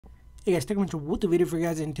Hey guys, welcome to with the video for you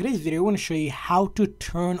guys. In today's video, I want to show you how to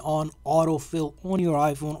turn on autofill on your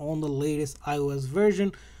iPhone on the latest iOS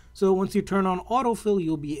version. So once you turn on autofill,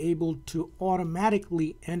 you'll be able to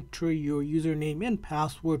automatically enter your username and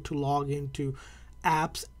password to log into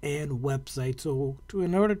apps and websites. So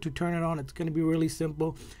in order to turn it on, it's going to be really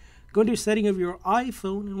simple. Go into setting of your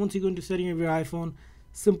iPhone, and once you go into setting of your iPhone,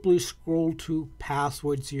 simply scroll to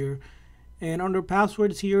passwords here. And under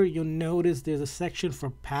passwords here, you'll notice there's a section for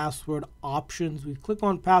password options. We click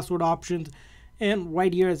on password options, and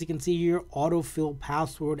right here, as you can see here, autofill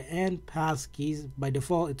password and passkeys. By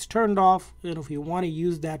default, it's turned off. And if you want to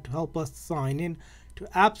use that to help us sign in to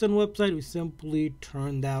Abson website, we simply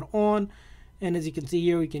turn that on. And as you can see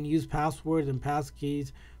here, we can use passwords and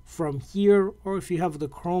passkeys from here, or if you have the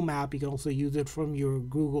Chrome app, you can also use it from your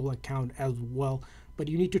Google account as well. But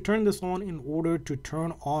you need to turn this on in order to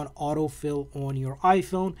turn on autofill on your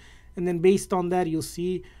iPhone. And then based on that, you'll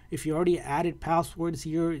see if you already added passwords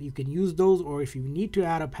here, you can use those, or if you need to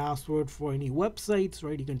add a password for any websites,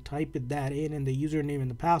 right, you can type that in the username and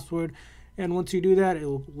the password. And once you do that,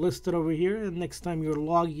 it'll list it over here. And next time you're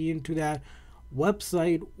logging into that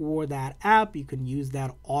website or that app, you can use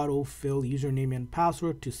that autofill username and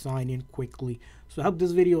password to sign in quickly. So I hope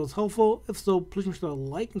this video was helpful. If so, please make sure to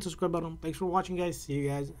like and subscribe button. Thanks for watching, guys. See you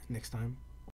guys next time.